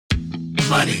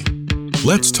money.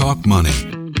 Let's talk money.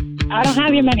 I don't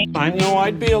have your money. I know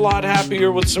I'd be a lot happier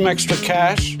with some extra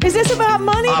cash. Is this about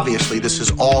money? Obviously, this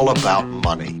is all about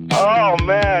money. Oh,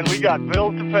 man, we got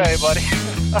bills to pay, buddy.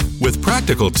 With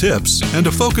practical tips and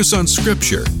a focus on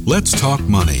Scripture, let's talk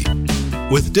money.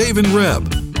 With Dave and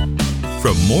Reb.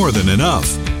 From More Than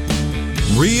Enough.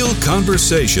 Real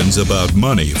conversations about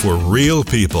money for real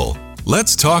people.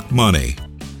 Let's talk money.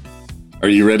 Are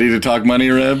you ready to talk money,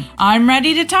 Reb? I'm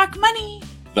ready to talk money.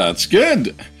 That's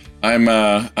good. I'm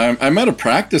out of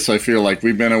practice. I feel like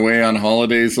we've been away on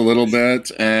holidays a little bit,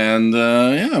 and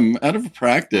I'm out of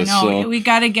practice. No, we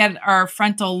got to get our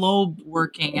frontal lobe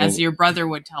working, as your brother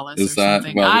would tell us. Is or that,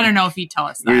 something. well, I don't know if he'd tell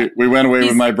us that. We went away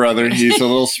with my brother. He's a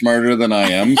little smarter than I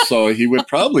am, so he would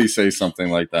probably say something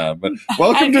like that. But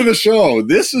welcome to the show.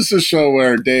 This is the show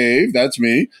where Dave, that's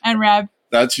me, and Reb,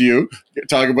 that's you,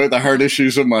 talk about the hard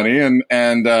issues of money. And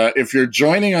if you're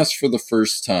joining us for the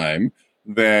first time,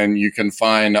 then you can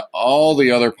find all the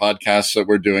other podcasts that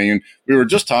we're doing. And we were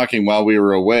just talking while we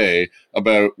were away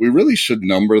about we really should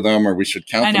number them, or we should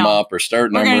count them up or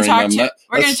start numbering them.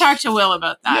 We're going to talk to Will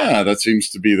about that. Yeah, that seems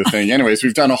to be the thing. Anyways,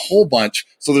 we've done a whole bunch.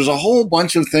 So there's a whole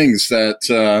bunch of things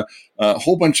that, a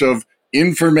whole bunch of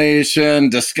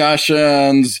information,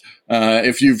 discussions.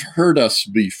 If you've heard us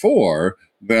before,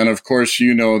 then of course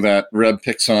you know that Reb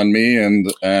picks on me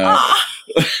and...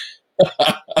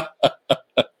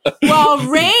 Well,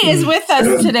 Ray is with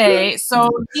us today, so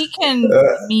he can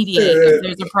mediate if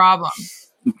there's a problem.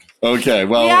 Okay,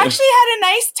 well... We actually had a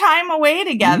nice time away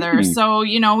together, so,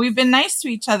 we've been nice to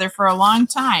each other for a long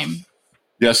time.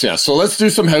 Yes. So let's do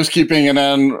some housekeeping, and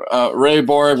then Ray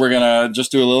Borg, we're going to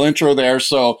just do a little intro there.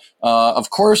 So,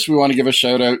 of course, we want to give a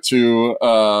shout-out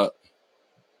to...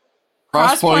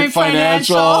 Crosspoint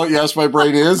Financial. Yes, my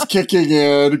brain is kicking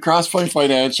in. Crosspoint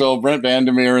Financial, Brent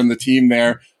Vandermeer and the team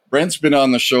there. Brent's been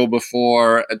on the show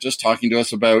before, just talking to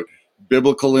us about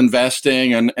biblical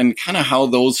investing and kind of how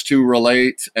those two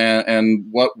relate and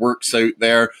what works out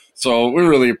there. So we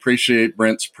really appreciate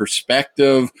Brent's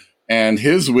perspective and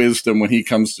his wisdom when he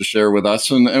comes to share with us.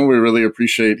 And we really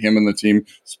appreciate him and the team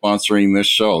sponsoring this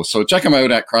show. So check him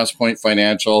out at Crosspoint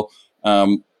Financial.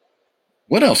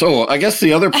 What else? Oh, I guess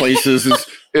the other places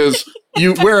is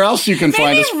you. Where else you can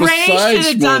find us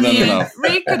besides More Than Enough?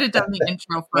 Ray could have done the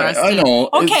intro for us. I know.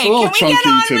 Okay, it's a little can we get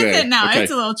on today. with it now? Okay.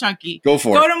 It's a little chunky. Go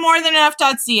for it. Go to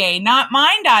morethanenough.ca,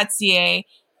 notmine.ca,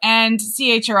 and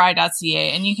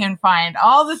chri.ca, and you can find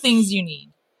all the things you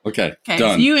need. Okay, done.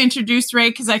 So you introduce Ray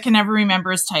because I can never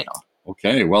remember his title.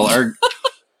 Okay, well,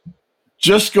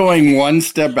 just going one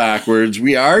step backwards,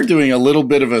 we are doing a little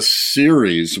bit of a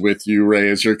series with you,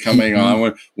 Ray, as you're coming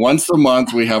on. Once a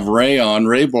month, we have Ray on.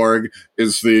 Ray Borg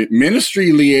is the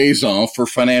ministry liaison for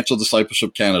Financial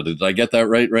Discipleship Canada. Did I get that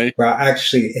right, Ray? Well,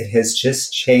 actually, it has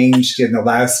just changed in the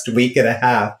last week and a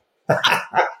half.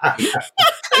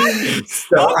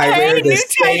 So I wear the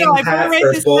same hat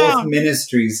for both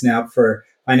ministries now, for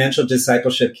Financial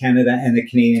Discipleship Canada and the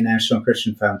Canadian National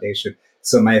Christian Foundation.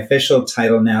 So my official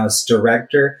title now is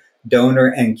Director, Donor,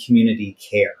 and Community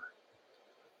Care.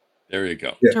 There you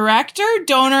go. Yeah. Director,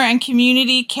 Donor, and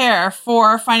Community Care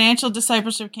for Financial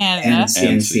Discipleship Canada. And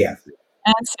CNCF.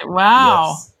 Wow.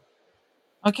 Yes.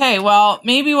 Okay, well,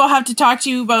 maybe we'll have to talk to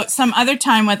you about some other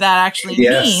time what that actually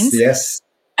means. Yes.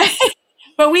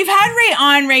 But we've had Ray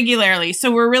on regularly, so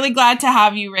we're really glad to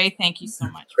have you, Ray. Thank you so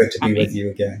much. Great to be with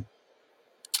you again.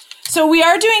 So we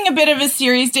are doing a bit of a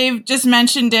series. Dave just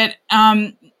mentioned it.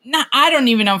 I don't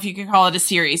even know if you could call it a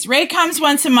series. Ray comes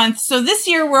once a month. So this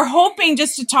year we're hoping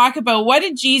just to talk about what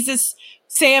did Jesus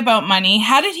say about money?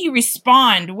 How did he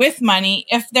respond with money?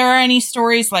 If there are any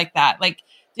stories like that, like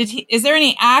is there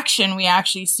any action we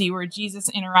actually see where Jesus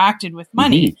interacted with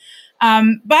money?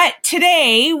 But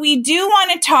today we do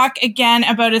want to talk again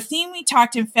about a theme we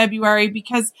talked in February,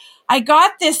 because I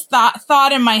got this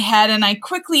thought in my head and I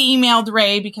quickly emailed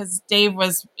Ray because Dave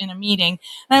was in a meeting.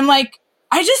 And I'm like,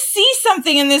 I just see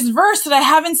something in this verse that I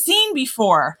haven't seen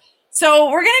before. So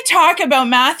we're going to talk about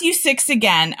Matthew 6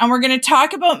 again, and we're going to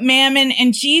talk about mammon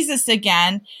and Jesus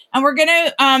again. And we're going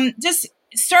to just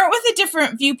start with a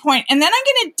different viewpoint. And then I'm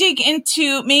going to dig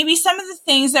into maybe some of the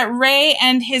things that Ray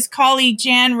and his colleague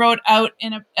Jan wrote out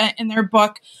in their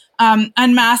book,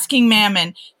 Unmasking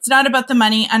Mammon. It's not about the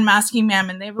money, Unmasking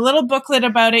Mammon. They have a little booklet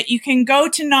about it. You can go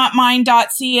to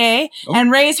notmine.ca,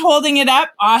 and Ray's holding it up.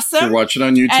 Awesome. You're watching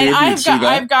on YouTube. And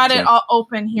I've got it all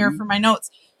open here for my notes.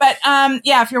 But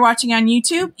if you're watching on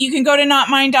YouTube, you can go to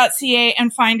notmine.ca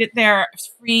and find it there.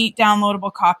 Free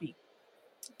downloadable copy.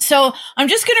 So I'm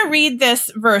just going to read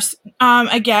this verse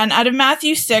again out of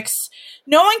Matthew 6.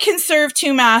 No one can serve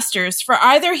two masters, for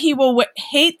either he will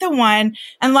hate the one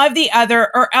and love the other,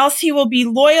 or else he will be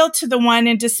loyal to the one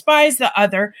and despise the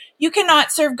other. You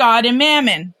cannot serve God and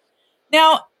mammon.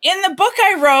 Now, in the book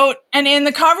I wrote and in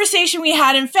the conversation we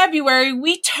had in February,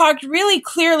 we talked really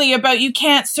clearly about you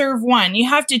can't serve one. You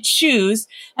have to choose.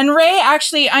 And Ray,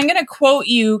 actually, I'm going to quote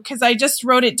you because I just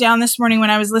wrote it down this morning when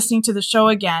I was listening to the show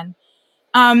again.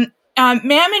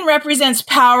 Mammon represents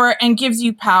power and gives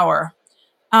you power.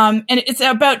 And it's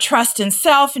about trust in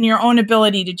self and your own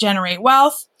ability to generate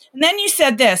wealth. And then you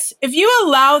said this, if you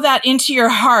allow that into your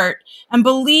heart, and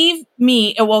believe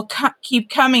me, it will keep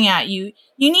coming at you.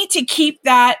 You need to keep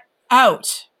that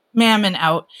out, mammon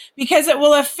out, because it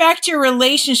will affect your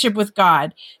relationship with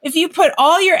God. If you put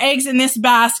all your eggs in this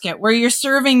basket where you're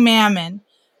serving mammon,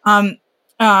 that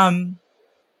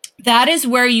is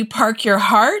where you park your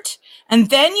heart, and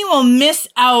then you will miss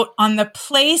out on the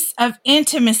place of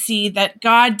intimacy that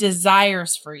God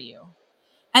desires for you.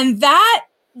 And that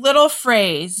little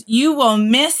phrase, you will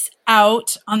miss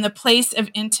out on the place of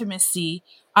intimacy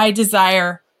I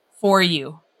desire for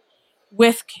you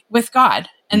with God.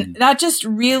 And that just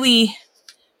really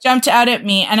jumped out at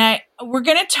me. And we're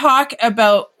going to talk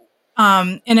about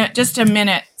in just a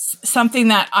minute something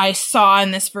that I saw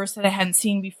in this verse that I hadn't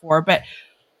seen before. But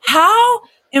how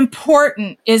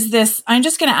important is this? I'm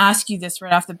just going to ask you this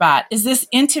right off the bat. Is this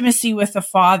intimacy with the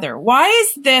Father? Why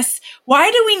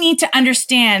do we need to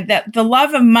understand that the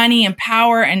love of money and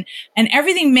power and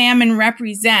everything mammon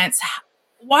represents?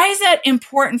 Why is that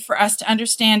important for us to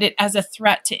understand it as a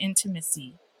threat to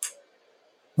intimacy?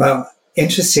 Well,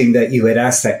 interesting that you would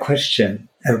ask that question,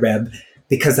 Reb,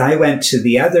 because I went to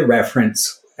the other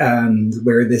reference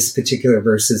where this particular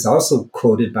verse is also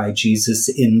quoted by Jesus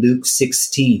in Luke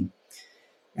 16.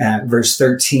 Verse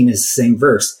 13 is the same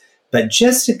verse. But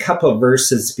just a couple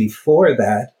verses before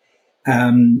that,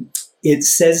 it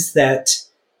says that,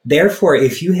 therefore,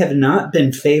 if you have not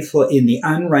been faithful in the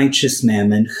unrighteous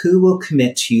mammon, who will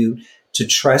commit you to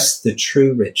trust the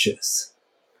true riches?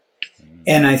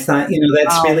 And I thought,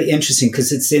 that's really interesting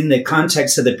because it's in the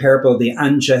context of the parable of the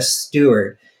unjust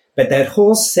steward. But that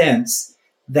whole sense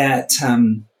that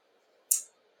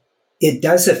it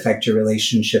does affect your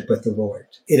relationship with the Lord.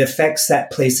 It affects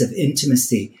that place of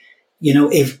intimacy.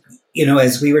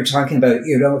 As we were talking about,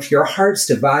 if your heart's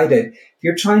divided, if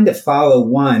you're trying to follow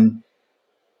one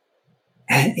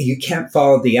and you can't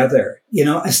follow the other,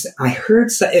 I heard,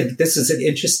 this is an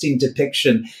interesting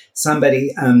depiction.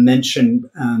 Somebody mentioned,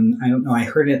 I don't know, I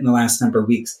heard it in the last number of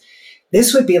weeks.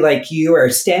 This would be like you are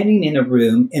standing in a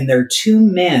room and there are two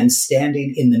men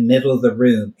standing in the middle of the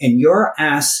room and you're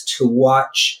asked to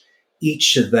watch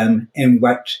each of them and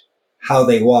how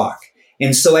they walk.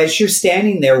 And so as you're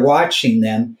standing there watching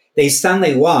them, they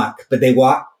suddenly walk, but they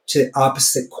walk to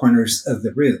opposite corners of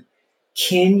the room.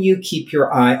 Can you keep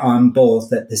your eye on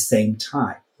both at the same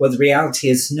time? Well, the reality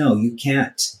is no, you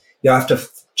can't. You have to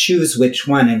choose which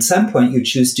one. At some point, you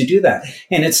choose to do that.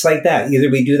 And it's like that.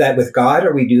 Either we do that with God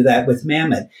or we do that with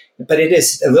mammon. But it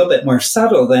is a little bit more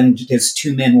subtle than just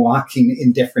two men walking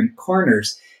in different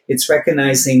corners. It's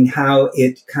recognizing how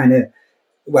it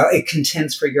it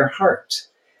contends for your heart.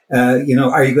 Are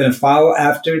you going to follow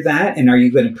after that? And are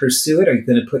you going to pursue it? Are you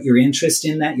going to put your interest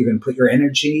in that? You're going to put your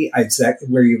energy exactly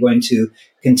where you're going to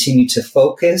continue to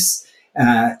focus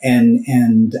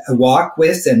and walk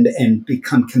with and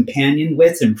become companion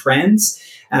with and friends?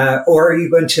 Or are you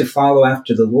going to follow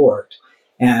after the Lord?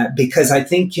 Because I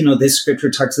think, this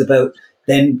scripture talks about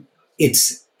then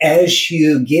it's as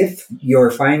you give your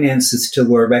finances to the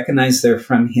Lord, recognize they're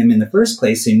from Him in the first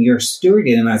place, and you're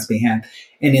stewarding on His behalf.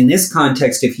 And in this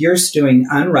context, if you're stewarding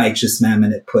unrighteous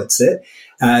mammon, it puts it,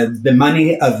 the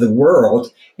money of the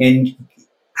world, and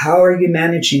how are you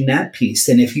managing that piece?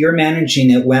 And if you're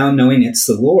managing it well, knowing it's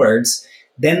the Lord's,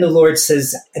 then the Lord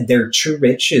says there are true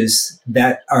riches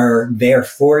that are there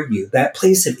for you. That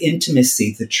place of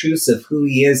intimacy, the truth of who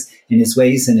He is and His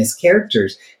ways and His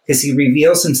characters, because He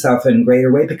reveals Himself in a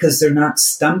greater way, because they're not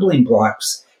stumbling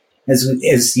blocks.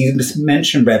 As you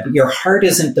mentioned, Reb, your heart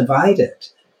isn't divided.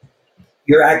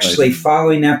 You're actually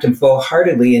following after Him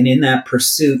full-heartedly, and in that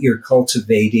pursuit, you're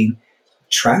cultivating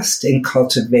trust and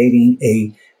cultivating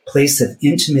a place of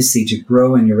intimacy to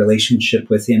grow in your relationship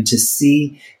with Him, to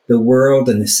see the world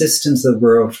and the systems of the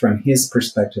world from His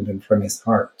perspective and from His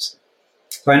heart.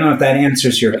 So I don't know if that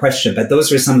answers your question, but those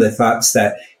are some of the thoughts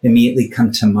that immediately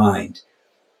come to mind.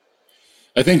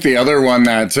 I think the other one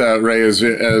that, Ray, is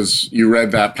as you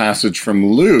read that passage from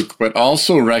Luke, but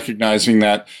also recognizing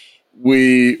that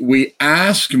we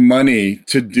ask money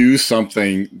to do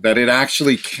something that it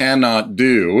actually cannot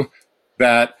do,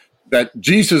 that that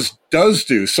Jesus does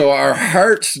do. So our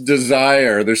heart's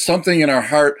desire, there's something in our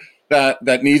heart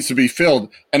that needs to be filled,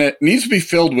 and it needs to be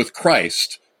filled with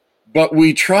Christ. But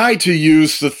we try to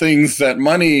use the things that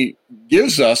money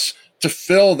gives us to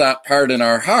fill that part in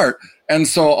our heart. And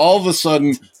so all of a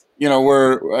sudden,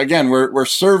 we're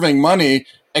serving money,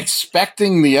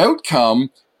 expecting the outcome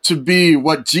to be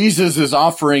what Jesus is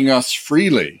offering us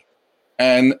freely.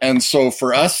 And so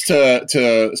for us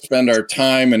to spend our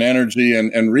time and energy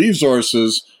and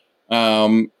resources,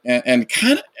 and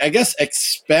kind of, I guess,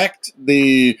 expect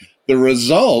the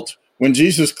result when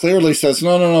Jesus clearly says,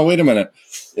 no, wait a minute.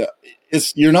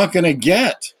 You're not going to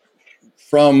get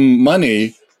from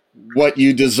money what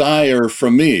you desire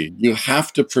from me. You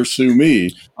have to pursue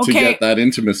me to get that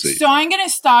intimacy. So I'm going to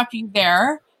stop you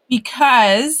there,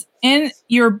 because in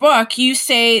your book, you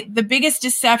say the biggest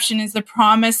deception is the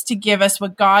promise to give us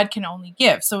what God can only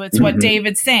give. So it's what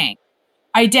David's saying.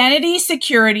 Identity,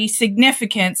 security,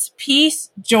 significance,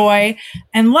 peace, joy,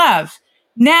 and love.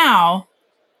 Now,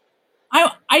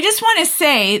 I just want to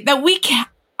say that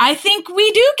I think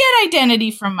we do get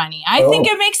identity from money. I think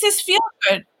it makes us feel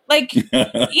good. Like,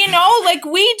 like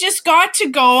we just got to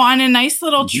go on a nice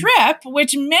little trip,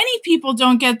 which many people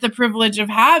don't get the privilege of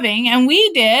having. And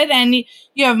we did. And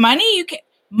you have money,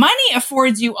 money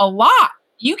affords you a lot.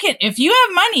 If you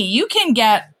have money, you can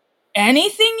get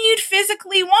anything you'd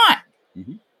physically want.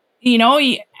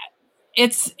 It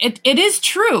is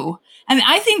true. And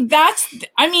I think I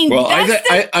am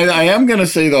going to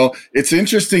say, though, it's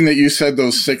interesting that you said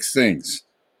those 6 things: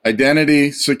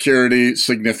 identity, security,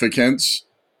 significance,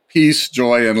 peace,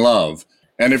 joy, and love.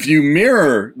 And if you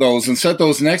mirror those and set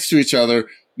those next to each other,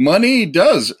 money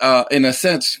does, in a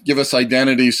sense, give us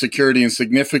identity, security, and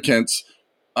significance.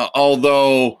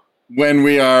 Although when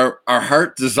our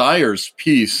heart desires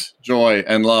peace, joy,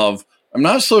 and love, I'm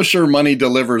not so sure money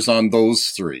delivers on those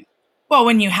 3. Well,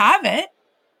 when you have it,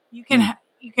 you can,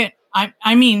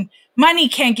 money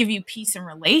can't give you peace in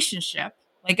relationship.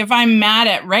 Like if I'm mad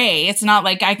at Ray, it's not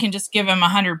like I can just give him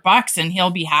 $100 and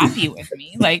he'll be happy with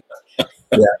me. Like,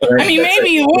 maybe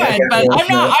you would, but I'm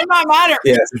not mad at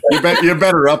Ray. Yes. You're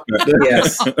better up there.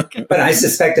 Yes. But I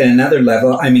suspect at another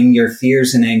level, your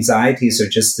fears and anxieties are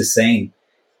just the same.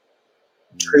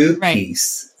 True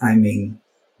peace.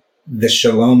 The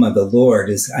shalom of the Lord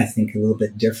is, I think, a little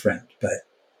bit different, but.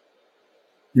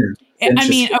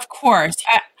 Of course.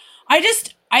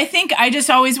 I think I just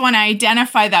always want to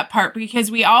identify that part, because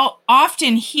we all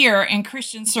often hear in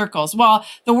Christian circles, well,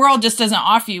 the world just doesn't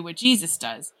offer you what Jesus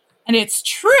does. And it's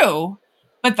true,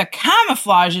 but the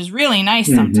camouflage is really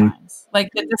nice sometimes. Like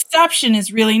the deception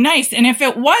is really nice. And if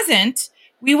it wasn't,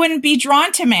 we wouldn't be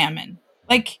drawn to mammon.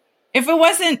 Like if it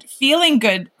wasn't feeling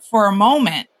good for a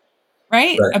moment,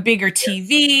 right? A bigger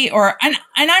TV and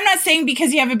I'm not saying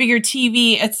because you have a bigger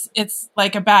TV, it's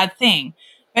like a bad thing.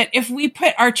 But if we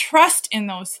put our trust in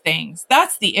those things,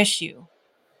 that's the issue,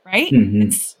 right?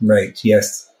 Right,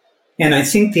 yes. And I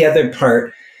think the other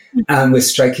part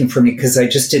was striking for me, because I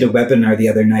just did a webinar the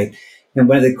other night. And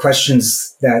one of the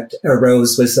questions that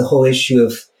arose was the whole issue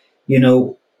of,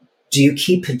 do you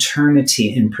keep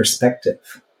eternity in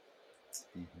perspective?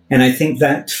 And I think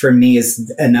that for me is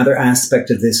another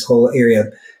aspect of this whole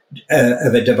area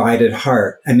of a divided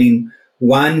heart.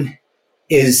 One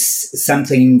is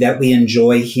something that we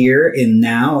enjoy here and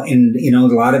now. And,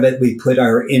 a lot of it, we put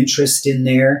our interest in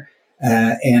there,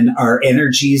 and our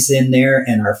energies in there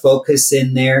and our focus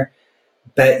in there.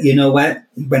 But you know what?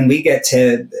 When we get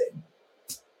to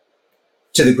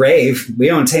the grave, we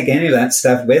don't take any of that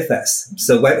stuff with us.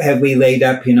 So what have we laid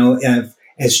up,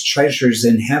 as treasures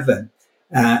in heaven?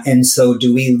 And so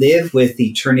do we live with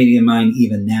eternity in mind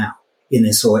even now in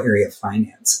this whole area of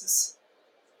finances?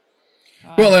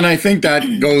 Well, and I think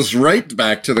that goes right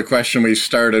back to the question we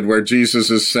started, where Jesus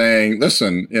is saying,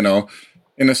 listen,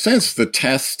 in a sense, the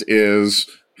test is,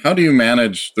 how do you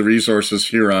manage the resources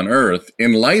here on earth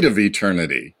in light of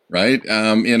eternity, right?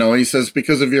 He says,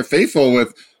 because if you're faithful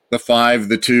with the 5,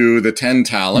 the 2, the 10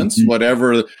 talents,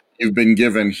 whatever you've been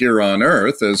given here on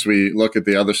earth, as we look at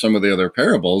some of the other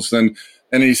parables, and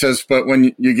he says, but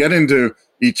when you get into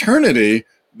eternity,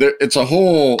 it's a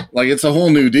whole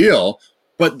new deal.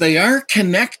 But they are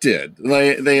connected.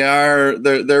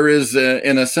 There is,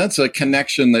 in a sense, a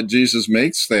connection that Jesus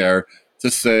makes there to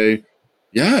say,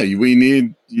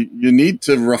 you need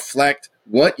to reflect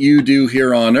what you do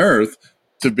here on earth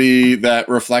to be that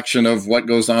reflection of what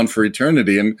goes on for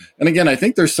eternity. And again, I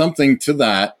think there's something to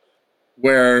that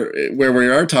where we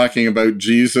are talking about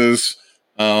Jesus,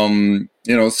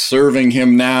 serving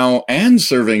him now and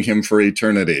serving him for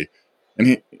eternity.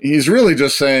 And he's really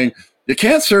just saying, you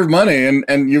can't serve money,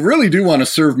 and you really do want to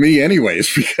serve me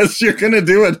anyways, because you're going to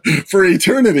do it for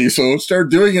eternity. So start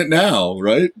doing it now,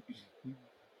 right?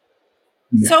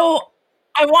 So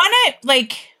I want to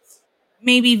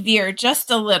maybe veer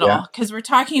just a little, because we're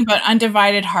talking about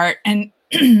undivided heart. And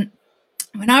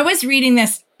when I was reading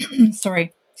this,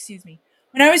 when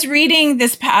I was reading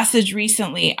this passage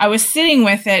recently, I was sitting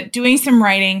with it, doing some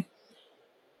writing,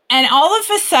 and all of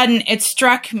a sudden it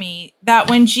struck me that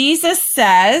when Jesus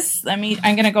says, I'm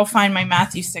going to go find my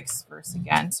Matthew 6 verse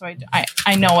again. So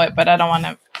I know it, but I don't want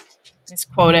to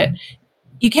misquote it.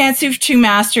 You can't serve two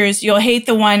masters. You'll hate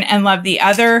the one and love the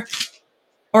other,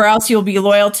 or else you'll be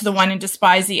loyal to the one and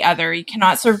despise the other. You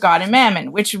cannot serve God and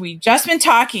mammon, which we've just been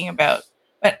talking about.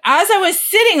 But as I was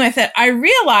sitting with it, I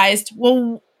realized,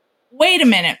 well, wait a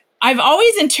minute. I've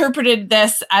always interpreted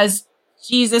this as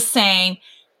Jesus saying,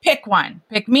 pick one,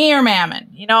 pick me or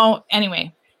mammon.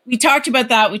 Anyway, we talked about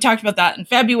that in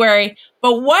February.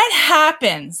 But what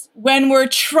happens when we're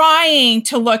trying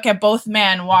to look at both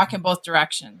men, walk in both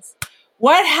directions?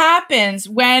 What happens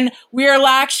when we're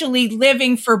actually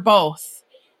living for both?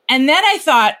 And then I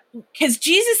thought, because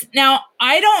Jesus, now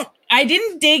I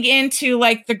didn't dig into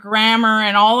the grammar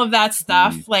and all of that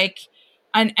stuff,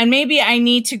 and maybe I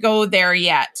need to go there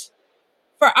yet.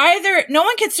 For either, no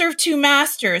one can serve two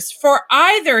masters, for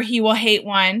either he will hate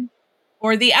one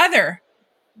or the other.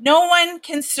 No one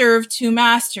can serve two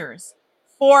masters,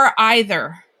 for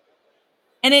either.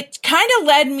 And it kind of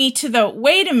led me to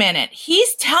wait a minute.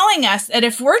 He's telling us that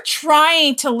if we're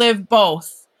trying to live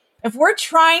both, if we're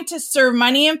trying to serve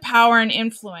money and power and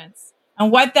influence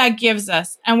and what that gives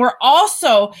us, and we're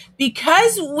also,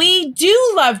 because we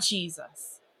do love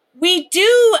Jesus, we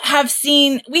have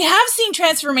seen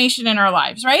transformation in our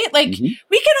lives, right? We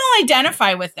can all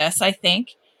identify with this, I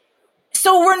think.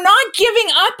 So we're not giving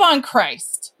up on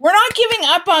Christ. We're not giving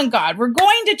up on God. We're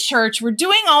going to church. We're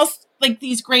doing all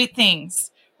these great things,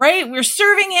 right? We're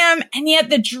serving him. And yet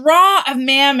the draw of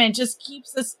mammon just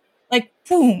keeps us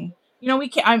boom.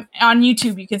 I'm on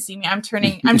YouTube. You can see me. I'm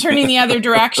turning the other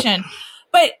direction.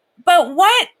 But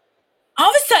what, all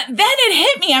of a sudden, then it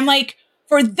hit me. I'm like,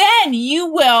 for then you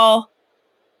will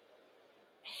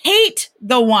hate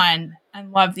the one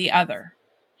and love the other.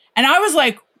 And I was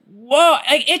like, whoa,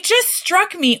 it just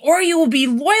struck me. Or you will be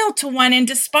loyal to one and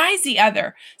despise the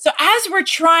other. So as we're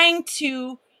trying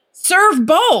to serve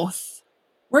both,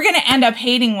 we're going to end up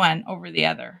hating one over the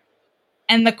other.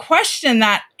 And the question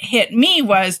that hit me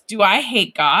was, do I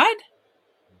hate God?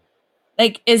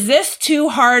 Is this too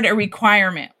hard a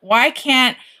requirement? Why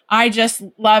can't I just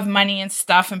love money and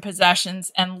stuff and possessions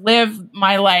and live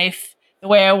my life the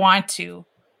way I want to?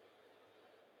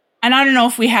 And I don't know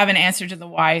if we have an answer to the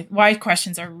why. Why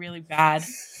questions are really bad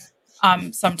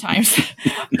sometimes.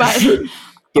 But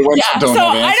the ones that don't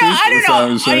have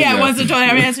answers. I don't know. Ones that don't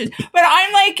have answers. But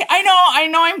I'm I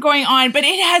know I'm going on, but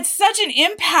it had such an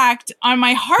impact on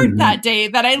my heart that day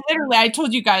that I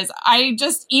told you guys, I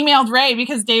just emailed Ray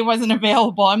because Dave wasn't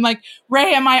available. I'm like,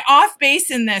 Ray, am I off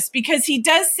base in this? Because he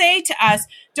does say to us,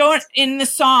 in the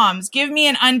Psalms, give me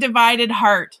an undivided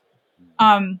heart.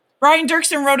 Brian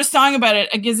Dirksen wrote a song about it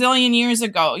a gazillion years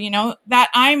ago, that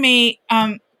I may,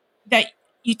 that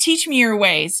you teach me your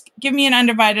ways, give me an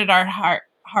undivided heart,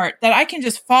 that I can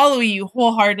just follow you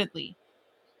wholeheartedly.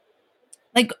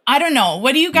 I don't know.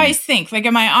 What do you guys think?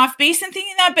 Am I off base in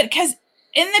thinking that? But because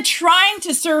in the trying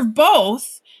to serve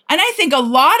both, and I think a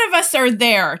lot of us are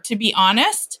there, to be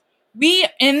honest, we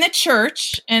in the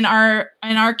church, in our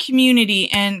community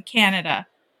in Canada,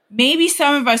 maybe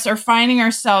some of us are finding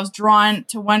ourselves drawn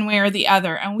to one way or the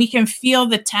other, and we can feel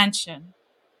the tension.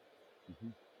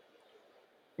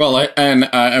 Well, I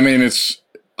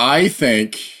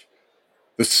think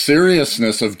the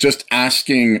seriousness of just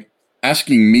asking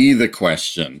me the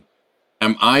question,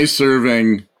 am I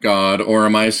serving God or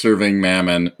am I serving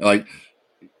mammon?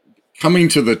 Coming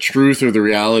to the truth or the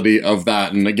reality of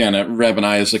that. And again, Reb and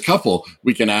I as a couple,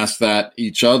 we can ask that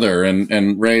each other,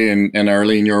 and Ray and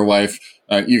Arlene, your wife,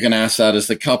 you can ask that as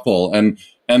a couple. And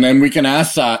then we can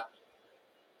ask that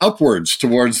upwards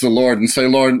towards the Lord and say,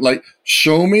 Lord,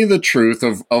 show me the truth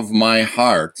of my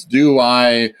heart. Do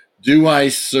I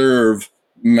serve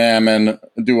mammon?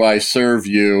 Do I serve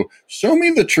you? Show me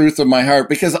the truth of my heart,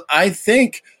 because I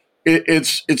think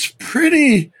it's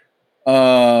pretty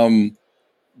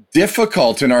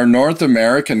difficult in our North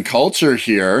American culture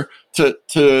here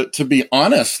to be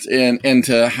honest and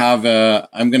to have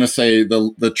I'm going to say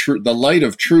the light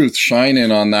of truth shine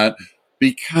in on that,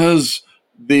 because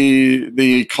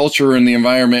the culture and the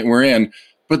environment we're in.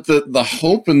 But the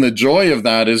hope and the joy of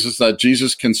that is that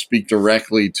Jesus can speak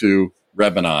directly to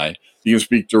Reb and I. He can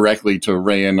speak directly to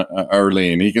Ray and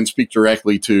Arlene. He can speak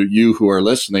directly to you who are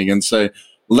listening and say,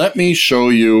 let me show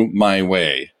you my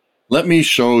way. Let me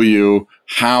show you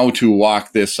how to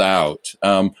walk this out.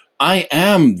 I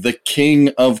am the King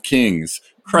of Kings.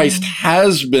 Christ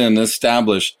has been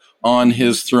established on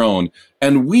his throne,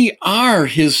 and we are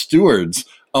his stewards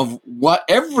of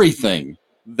everything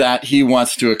that he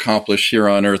wants to accomplish here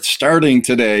on earth, starting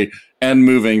today and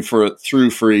moving through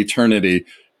for eternity.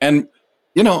 And,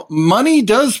 money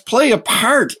does play a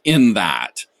part in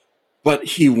that, but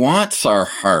he wants our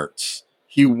hearts.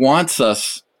 He wants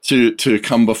us to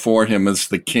come before him as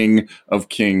the King of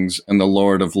Kings and the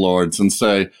Lord of Lords and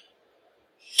say,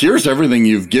 here's everything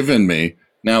you've given me.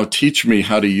 Now teach me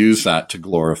how to use that to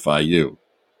glorify you.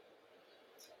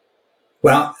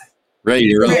 Well,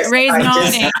 Ray, Ray's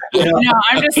nodding.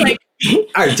 I'm just like,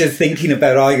 I'm just thinking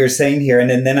about all you're saying here. And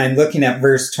then I'm looking at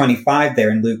verse 25 there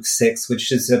in Luke 6,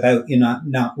 which is about,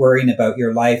 not worrying about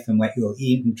your life and what you'll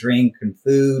eat and drink and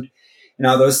food and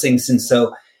all those things. And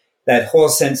so that whole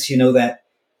sense, that,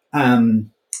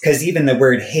 because even the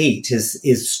word hate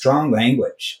is strong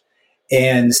language.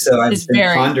 And so I've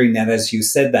been pondering that as you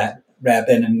said that, Reb,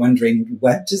 and I'm wondering,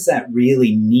 what does that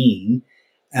really mean?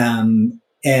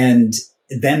 And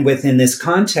then within this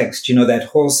context, that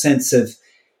whole sense of,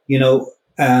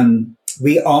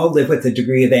 we all live with a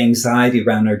degree of anxiety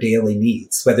around our daily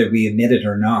needs, whether we admit it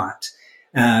or not.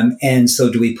 And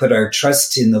so do we put our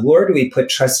trust in the Lord, or do we put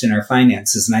trust in our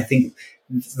finances? And I think,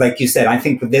 like you said, I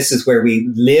think this is where we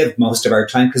live most of our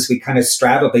time, because we kind of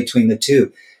straddle between the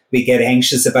two. We get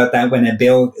anxious about that when a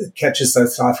bill catches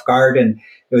us off guard, and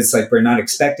it was like, we're not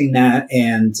expecting that.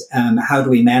 And how do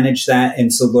we manage that?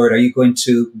 And so, Lord, are you going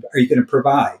to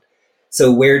provide?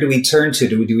 So where do we turn to?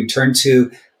 Do we turn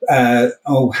to,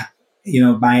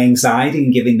 my anxiety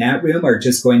and giving that room, or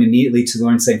just going immediately to the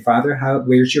Lord and saying, Father,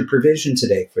 where's your provision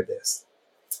today for this?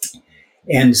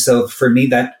 And so for me,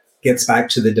 that gets back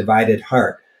to the divided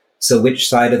heart. So which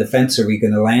side of the fence are we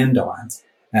going to land on?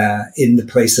 In the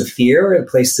place of fear, or a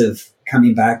place of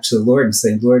coming back to the Lord and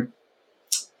saying, Lord,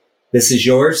 this is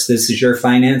yours. This is your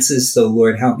finances. So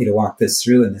Lord, help me to walk this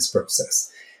through in this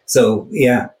process. So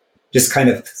just kind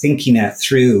of thinking that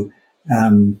through.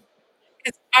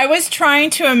 I was trying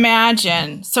to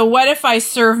imagine, so what if I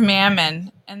serve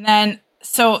mammon? And then,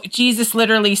 so Jesus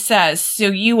literally says, so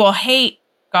you will hate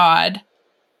God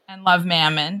and love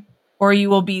mammon, or you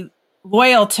will be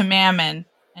loyal to mammon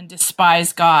and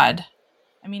despise God.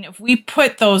 I mean, if we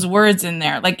put those words in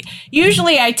there, like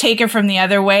usually I take it from the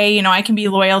other way, I can be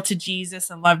loyal to Jesus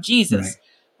and love Jesus. Right.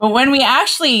 But when we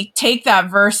actually take that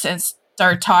verse and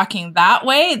start talking that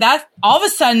way, that all of a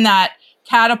sudden that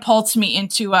catapults me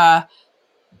into a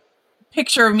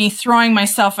picture of me throwing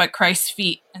myself at Christ's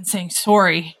feet and saying,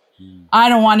 sorry, I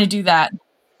don't want to do that.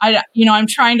 I'm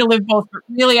trying to live both, but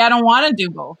really I don't want to do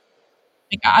both.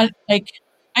 I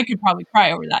could probably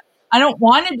cry over that. I don't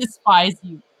want to despise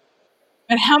you.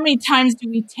 But how many times do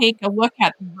we take a look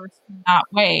at the verse in that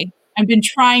way? I've been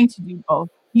trying to do both.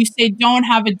 You say, don't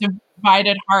have a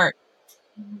divided heart.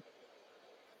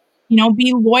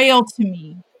 Be loyal to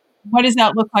me. What does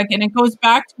that look like? And it goes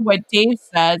back to what Dave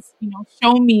says,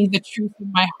 show me the truth of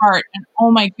my heart. And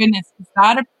oh my goodness, is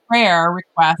that a prayer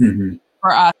request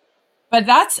for us? But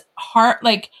that's hard.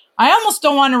 Like, I almost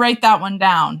don't want to write that one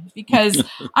down, because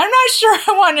I'm not sure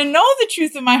I want to know the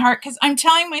truth of my heart, because I'm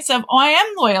telling myself, I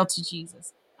am loyal to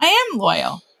Jesus. I am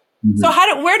loyal. So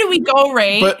where do we go,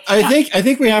 Ray? But I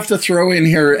think we have to throw in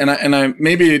here, and I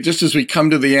maybe just as we come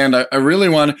to the end, I really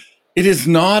want to, it is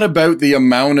not about the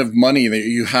amount of money that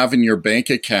you have in your bank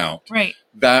account, right,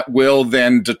 that will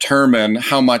then determine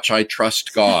how much I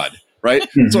trust God, right?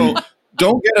 So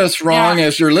don't get us wrong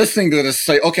as you're listening to this.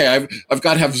 Say, okay, I've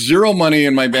got to have zero money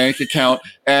in my bank account,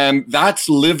 and that's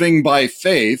living by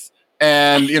faith.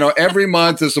 And, every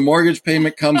month as the mortgage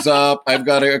payment comes up, I've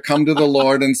got to come to the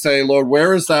Lord and say, Lord,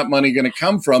 where is that money going to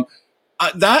come from?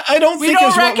 That I don't think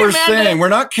is what we're saying. We're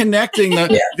not connecting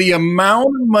the amount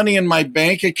of money in my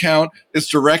bank account is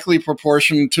directly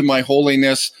proportional to my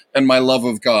holiness and my love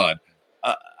of God.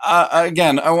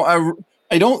 Again,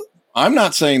 I don't. I'm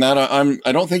not saying that.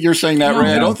 I don't think you're saying that,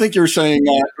 Ray. I don't think you're saying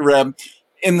that, Reb,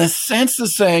 in the sense of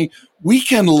saying we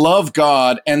can love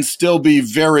God and still be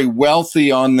very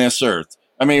wealthy on this earth.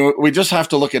 I mean, we just have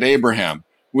to look at Abraham.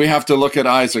 We have to look at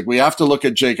Isaac. We have to look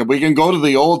at Jacob. We can go to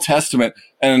the Old Testament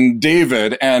and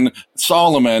David and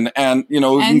Solomon, and we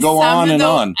can go on and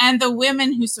on. And the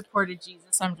women who supported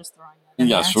Jesus. I'm just throwing that in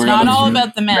there. It's not all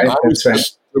about the men. I was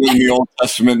just doing the Old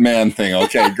Testament man thing.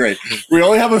 Okay, great. We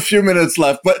only have a few minutes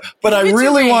left, but I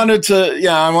really wanted to,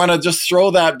 I want to just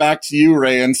throw that back to you,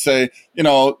 Ray, and say,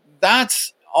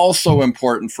 that's also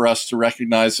important for us to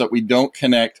recognize that we don't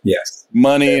connect yes.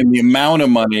 money and the amount of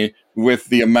money with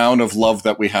the amount of love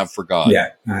that we have for God. Yeah,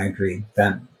 I agree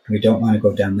that we don't want to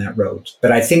go down that road.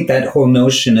 But I think that whole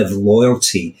notion of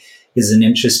loyalty is an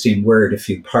interesting word. If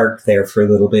you park there for a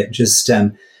little bit, just,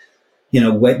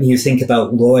 when you think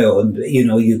about loyal,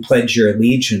 you pledge your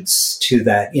allegiance to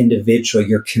that individual,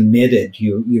 you're committed,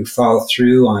 you follow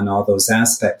through on all those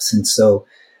aspects. And so,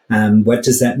 what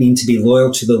does that mean to be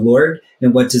loyal to the Lord?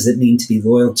 And what does it mean to be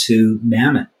loyal to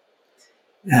mammon?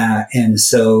 And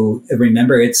so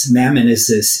remember, mammon is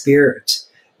a spirit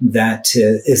that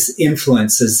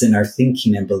influences in our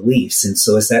thinking and beliefs. And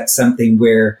so is that something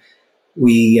where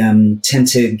we tend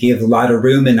to give a lot of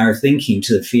room in our thinking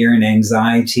to fear and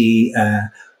anxiety,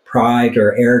 pride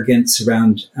or arrogance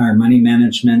around our money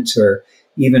management, or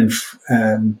even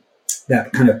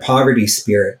that kind of poverty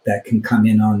spirit that can come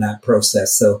in on that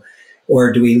process? So,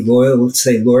 or do we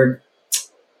say, Lord,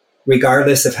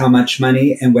 regardless of how much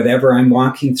money and whatever I'm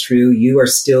walking through, you are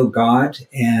still God,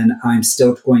 and I'm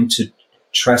still going to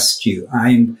trust you.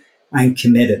 I'm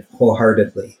committed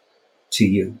wholeheartedly to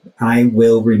you. I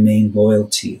will remain loyal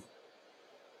to you.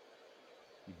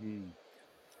 Mm-hmm.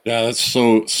 Yeah, that's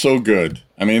so good.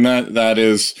 I mean, that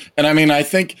is, and I mean, I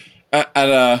think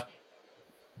and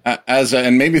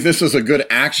maybe this is a good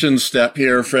action step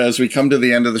here as we come to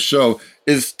the end of the show,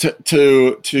 is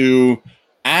to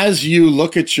as you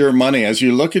look at your money, as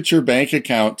you look at your bank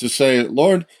account, to say,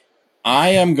 Lord, I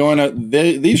am going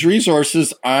to, these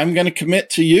resources, I'm going to commit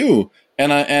to you.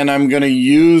 And I'm going to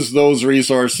use those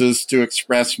resources to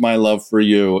express my love for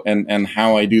you, and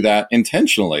how I do that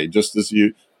intentionally, just as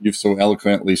you've so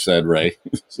eloquently said, Ray.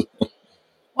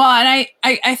 Well, and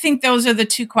I think those are the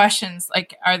two questions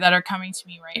that are coming to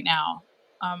me right now.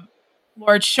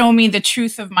 Lord, show me the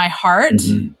truth of my heart.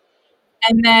 Mm-hmm.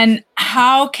 And then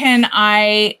how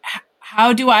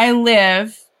do I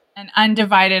live an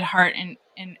undivided heart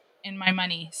in my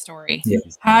money story?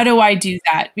 Yes. How do I do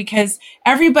that? Because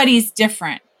everybody's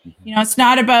different. Mm-hmm. It's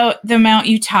not about the amount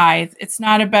you tithe. It's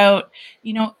not about,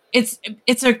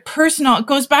 it's a personal, it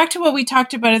goes back to what we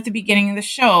talked about at the beginning of the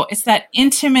show. It's that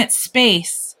intimate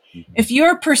space. Mm-hmm. If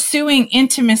you're pursuing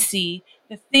intimacy,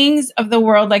 the things of the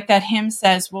world, like that hymn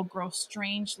says, will grow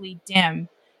strangely dim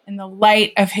in the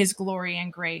light of his glory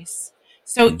and grace.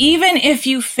 So even if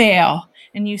you fail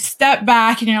and you step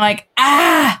back and you're like,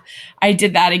 I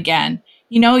did that again,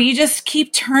 you just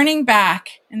keep turning back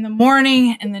in the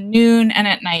morning and the noon and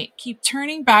at night. Keep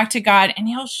turning back to God, and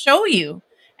he'll show you.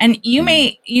 And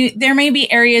there may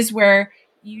be areas where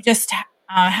you just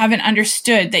haven't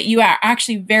understood that you are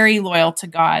actually very loyal to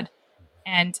God,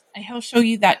 and he'll show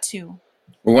you that too.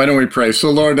 Well, why don't we pray? So,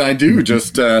 Lord, I do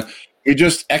just we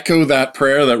just echo that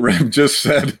prayer that Reb just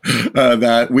said,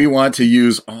 that we want to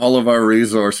use all of our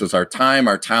resources, our time,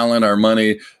 our talent, our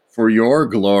money for your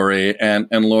glory. And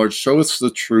Lord, show us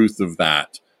the truth of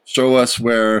that. Show us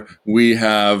where we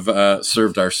have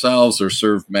served ourselves or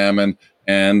served mammon.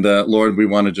 And Lord, we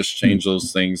want to just change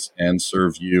those things and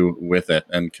serve you with it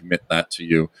and commit that to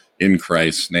you in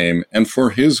Christ's name and for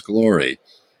his glory.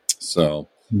 So,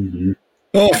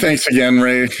 thanks again,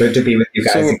 Ray. Good to be with you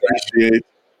guys. So appreciate.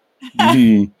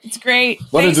 Mm-hmm. It's great.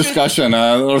 What a discussion.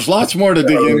 There's lots more to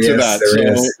dig into that. So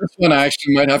this one I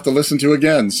actually might have to listen to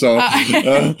again. So,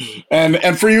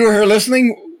 and for you who are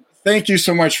listening, thank you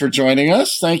so much for joining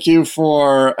us. Thank you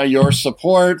for your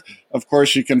support. Of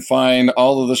course, you can find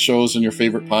all of the shows on your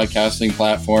favorite podcasting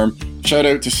platform. Shout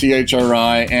out to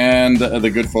CHRI and the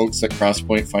good folks at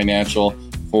CrossPoint Financial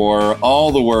for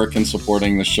all the work in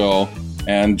supporting the show.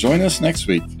 And join us next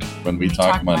week when we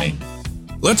talk money.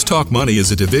 Let's Talk Money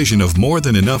is a division of More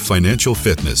Than Enough Financial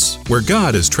Fitness, where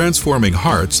God is transforming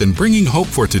hearts and bringing hope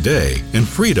for today and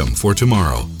freedom for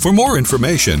tomorrow. For more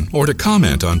information or to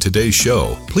comment on today's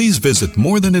show, please visit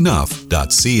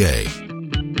morethanenough.ca.